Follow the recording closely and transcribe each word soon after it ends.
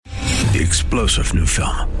The explosive new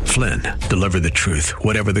film, Flynn, Deliver the Truth,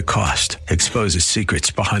 Whatever the Cost, exposes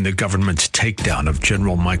secrets behind the government's takedown of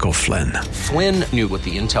General Michael Flynn. Flynn knew what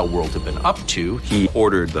the intel world had been up to. He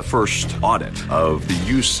ordered the first audit of the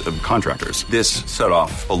use of contractors. This set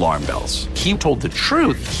off alarm bells. He told the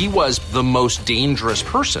truth. He was the most dangerous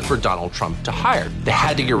person for Donald Trump to hire. They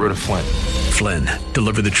had to get rid of Flynn. Flynn,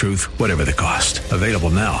 Deliver the Truth, Whatever the Cost. Available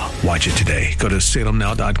now. Watch it today. Go to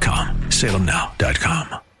salemnow.com.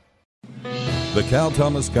 salemnow.com. The Cal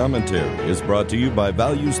Thomas Commentary is brought to you by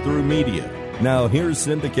Values Through Media. Now here's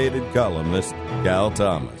syndicated columnist Cal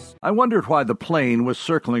Thomas. I wondered why the plane was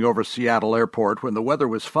circling over Seattle Airport when the weather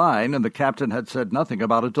was fine and the captain had said nothing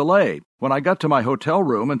about a delay. When I got to my hotel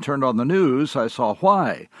room and turned on the news, I saw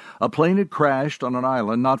why. A plane had crashed on an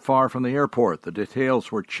island not far from the airport. The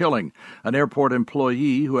details were chilling. An airport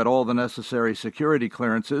employee who had all the necessary security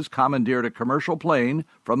clearances commandeered a commercial plane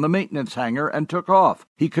from the maintenance hangar and took off.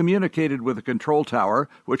 He communicated with the control tower,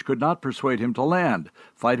 which could not persuade him to land.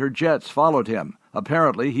 Fighter jets followed him.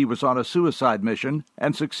 Apparently, he was on a suicide mission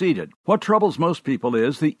and succeeded. What troubles most people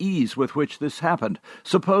is the ease with which this happened.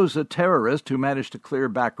 Suppose a terrorist who managed to clear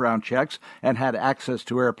background checks and had access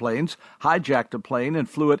to airplanes hijacked a plane and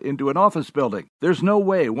flew it into an office building. There's no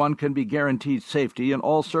way one can be guaranteed safety in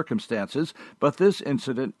all circumstances, but this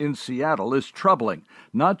incident in Seattle is troubling.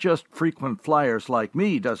 Not just frequent flyers like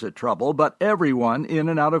me does it trouble, but everyone in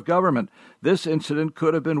and out of government. This incident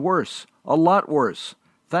could have been worse, a lot worse.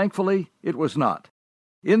 Thankfully, it was not.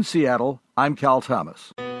 In Seattle, I'm Cal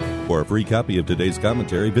Thomas. For a free copy of today's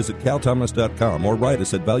commentary, visit calthomas.com or write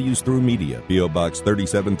us at Values Through Media, P.O. Box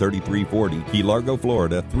 373340, Key Largo,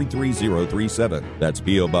 Florida 33037. That's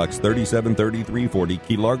P.O. Box 373340,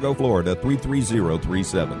 Key Largo, Florida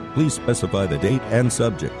 33037. Please specify the date and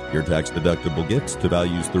subject. Your tax-deductible gifts to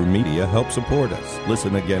Values Through Media help support us.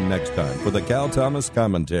 Listen again next time for the Cal Thomas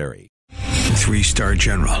Commentary. Three-star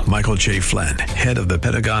General Michael J. Flynn, head of the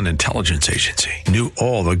Pentagon Intelligence Agency, knew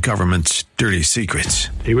all the government's dirty secrets.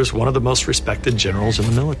 He was one of the most respected generals in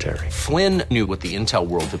the military. Flynn knew what the intel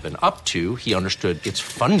world had been up to. He understood its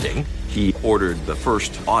funding. He ordered the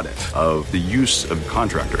first audit of the use of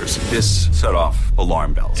contractors. This set off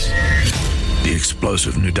alarm bells. The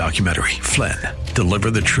explosive new documentary, Flynn,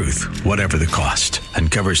 Deliver the Truth, Whatever the Cost,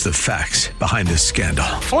 uncovers the facts behind this scandal.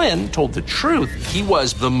 Flynn told the truth. He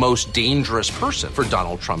was the most dangerous person for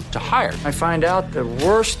Donald Trump to hire. I find out the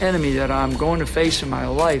worst enemy that I'm going to face in my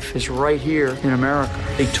life is right here in America.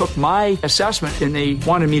 They took my assessment and they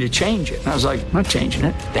wanted me to change it. And I was like, I'm not changing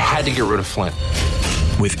it. They had to get rid of Flynn.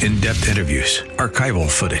 With in-depth interviews, archival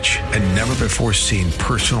footage, and never-before-seen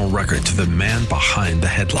personal records of the man behind the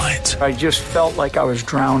headlines. I just felt like I was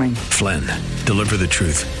drowning. Flynn, Deliver the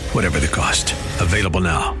Truth, Whatever the Cost. Available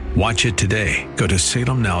now. Watch it today. Go to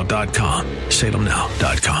salemnow.com.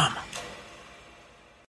 salemnow.com.